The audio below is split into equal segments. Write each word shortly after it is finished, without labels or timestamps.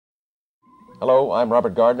Hello, I'm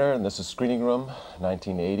Robert Gardner, and this is Screening Room,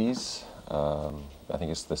 1980s. I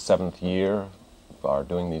think it's the 7th year of our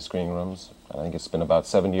doing these screening rooms. I think it's been about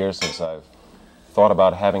 7 years since I've thought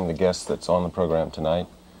about having the guest that's on the program tonight.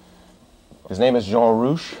 His name is Jean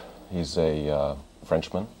Rouch. He's a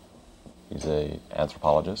Frenchman. He's an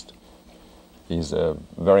anthropologist. He's a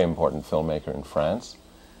very important filmmaker in France.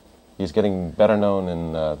 He's getting better known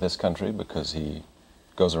in this country because he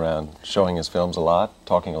goes around showing his films a lot,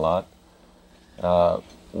 talking a lot.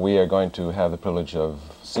 We are going to have the privilege of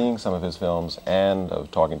seeing some of his films and of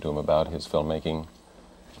talking to him about his filmmaking,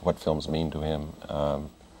 what films mean to him.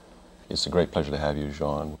 It's a great pleasure to have you,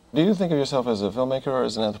 Jean. Do you think of yourself as a filmmaker or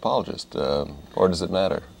as an anthropologist, or does it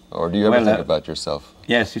matter? Or do you ever think about yourself?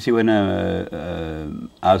 Yes, you see, when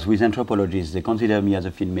I was with anthropologists, they consider me as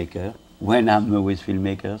a filmmaker. When I'm with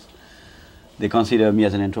filmmakers, they consider me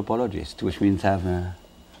as an anthropologist, which means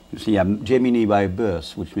you see, I'm Gemini by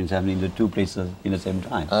birth, which means I'm in the two places in the same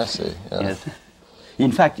time. I see. Yeah. Yes.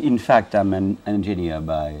 In fact, I'm an engineer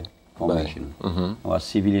by formation. I was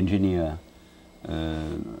civil engineer,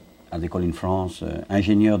 as they call in France,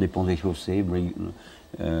 ingénieur des ponts et chaussées.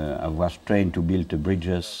 I was trained to build the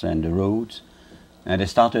bridges and the roads. And I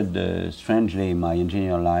started, strangely, my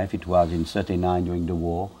engineer life. It was in '39 during the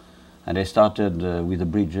war. And I started with the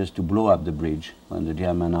bridges to blow up the bridge when the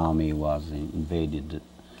German army was invaded.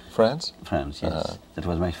 France? France, yes. That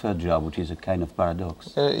was my first job, which is a kind of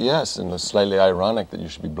paradox. Yes, and it's slightly ironic that you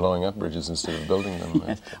should be blowing up bridges instead of building them.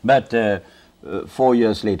 Yes. But 4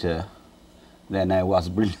 years later, then I was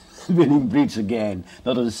building bridges again,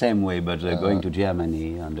 not in the same way, but going to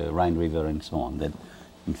Germany on the Rhine River and so on. That,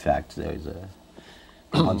 in fact, there is a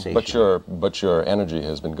compensation. But your energy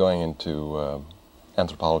has been going into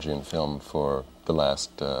anthropology and film for the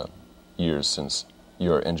last years since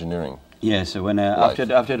your engineering. Yes, when after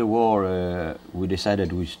the war, we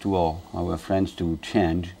decided with two of our friends to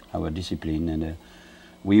change our discipline, and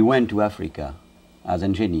we went to Africa as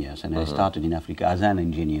engineers, and I started in Africa as an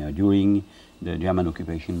engineer during the German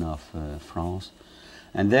occupation of France.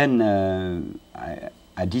 And then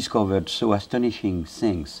I discovered so astonishing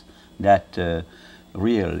things that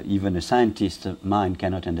even a scientist's mind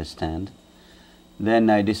cannot understand.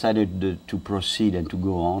 Then I decided to proceed and to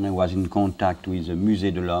go on. I was in contact with the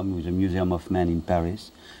Musée de l'Homme, with the Museum of Man in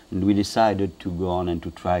Paris, and we decided to go on and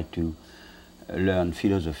to try to learn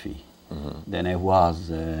philosophy. Then I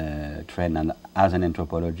was trained as an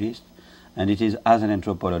anthropologist, and it is as an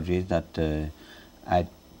anthropologist that I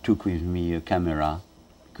took with me a camera,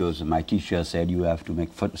 because my teacher said you have to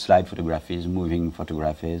make slide photographies, moving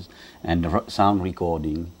photographies, and sound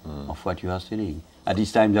recording of what you are studying. At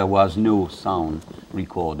this time there was no sound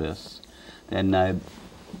recorders. Then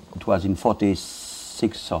it was in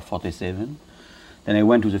 46 or 47. Then I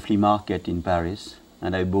went to the flea market in Paris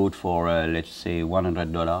and I bought for, let's say,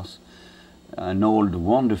 $100 an old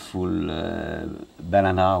wonderful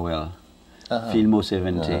Bell & Howell Filmo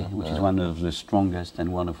 70, which is one of the strongest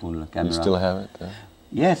and wonderful cameras. You still have it?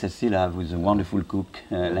 Yes, I still have, with the wonderful Cook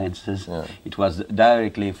lenses. It was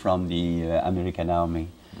directly from the American Army.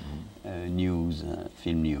 News,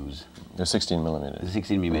 film news. The 16 millimeters. The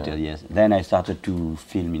 16 millimeter, yes. Then I started to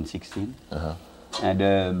film in 16.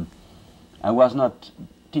 And I was not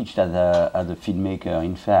taught as a filmmaker,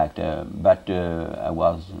 in fact, but I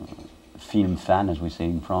was a film fan, as we say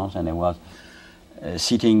in France, and I was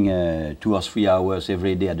sitting 2 or 3 hours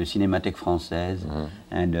every day at the Cinémathèque Française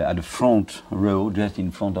and at the front row, just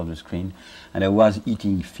in front of the screen, and I was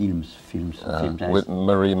eating films. With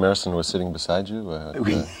Marie Merson was sitting beside you?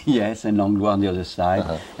 Yes, and Langlois on the other side.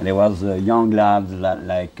 And there was young lads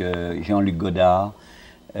like Jean-Luc Godard,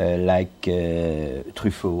 like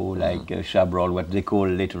Truffaut, like Chabrol, what they call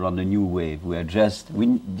later on the New Wave. We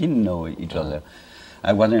didn't know each other.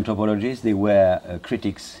 I was an anthropologist, they were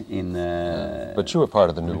critics in... But you were part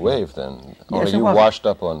of the New Wave then, yes, or you washed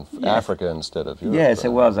up on Africa instead of Europe? Yes, I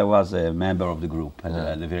was a member of the group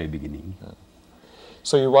at the very beginning.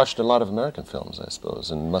 So you watched a lot of American films, I suppose,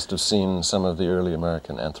 and must have seen some of the early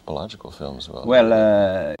American anthropological films as well.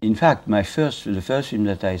 Well, in fact, the first film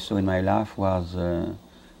that I saw in my life was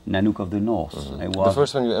Nanook of the North. The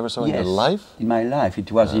first one you ever saw in your life? In my life.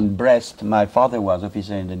 It was in Brest. My father was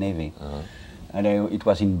officer in the Navy. And it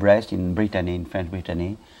was in Brest, in Brittany, in French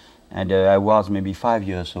Brittany. And I was maybe 5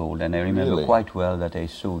 years old, and I remember quite well that I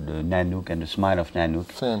saw the Nanook and the smile of Nanook.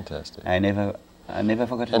 Fantastic. I never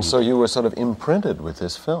forgot it. And so you were sort of imprinted with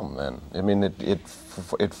this film then? I mean,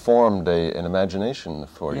 it formed an imagination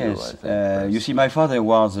for you, I think. You see, my father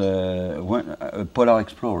was a polar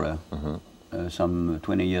explorer. some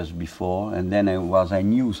 20 years before, and then I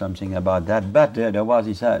knew something about that. But there was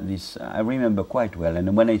this I remember quite well.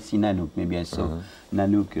 And when I see Nanook, maybe I saw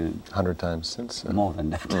Nanook 100 times since. More than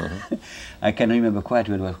that. I can remember quite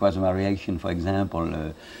well what was my reaction, for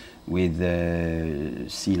example, with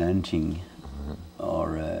sea launching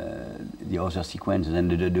or the other sequences,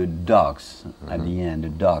 and the dogs at the end. The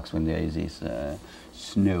dogs when there is this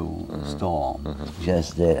snow storm,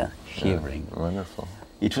 just there shivering. Yeah, wonderful.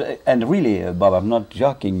 And really, Bob, I'm not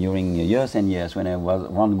joking. During years and years, when I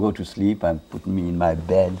want to go to sleep, I put me in my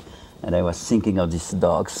bed, and I was thinking of these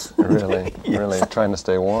dogs. Really, yes. Really trying to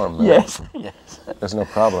stay warm. Yes, yes. There's no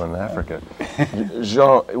problem in Africa.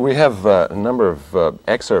 Jean, we have a number of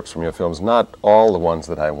excerpts from your films. Not all the ones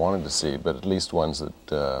that I wanted to see, but at least ones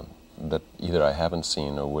that that either I haven't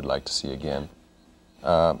seen or would like to see again.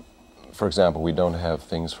 For example, we don't have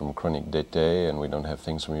things from Chronique d'été, and we don't have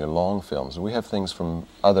things from your long films. We have things from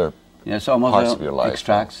other parts of your life.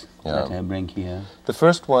 Extracts that I bring here. The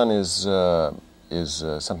first one is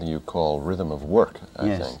something you call Rhythm of Work,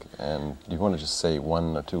 I think. And do you want to just say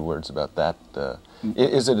one or two words about that?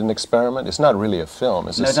 Is it an experiment? It's not really a film.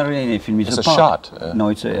 It's not really a film. It's a shot. No,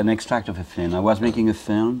 it's an extract of a film. I was making a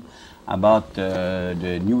film about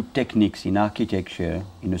the new techniques in architecture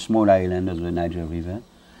in a small island of the Niger River.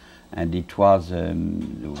 And it was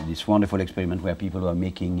this wonderful experiment where people were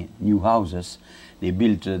making new houses. They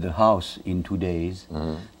built the house in 2 days.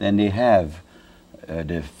 Then they have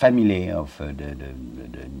the family of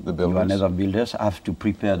the builders have to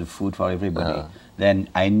prepare the food for everybody. Then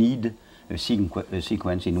I need a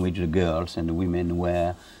sequence in which the girls and the women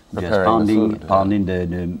were just pounding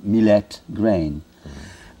the millet grain.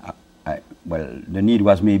 Well, the need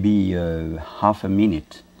was maybe half a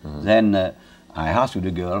minute. Then I asked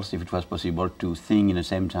the girls if it was possible to sing in the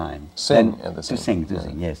same time. Sing at the same time. To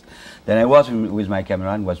sing, yes. Then I was with my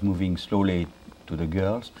camera and was moving slowly to the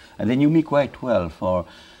girls. And they knew me quite well for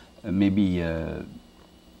maybe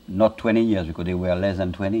not 20 years, because they were less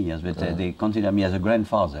than 20 years, but they considered me as a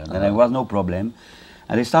grandfather. Then I was no problem.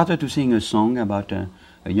 And they started to sing a song about a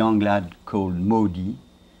young lad called Modi.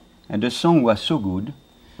 And the song was so good,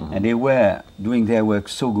 and they were doing their work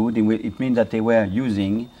so good, it means that they were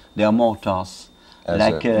using their mortars as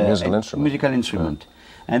like a musical instrument.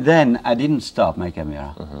 And then I didn't stop my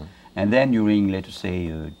camera. And then during, let's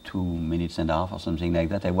say, 2 minutes and a half or something like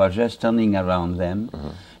that, I was just turning around them,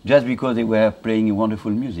 just because they were playing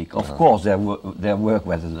wonderful music. Of course, their work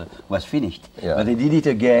was finished, but they did it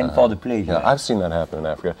again for the pleasure. Yeah, I've seen that happen in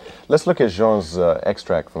Africa. Let's look at Jean's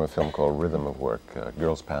extract from a film called Rhythm of Work,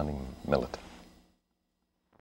 Girls Pounding Millet.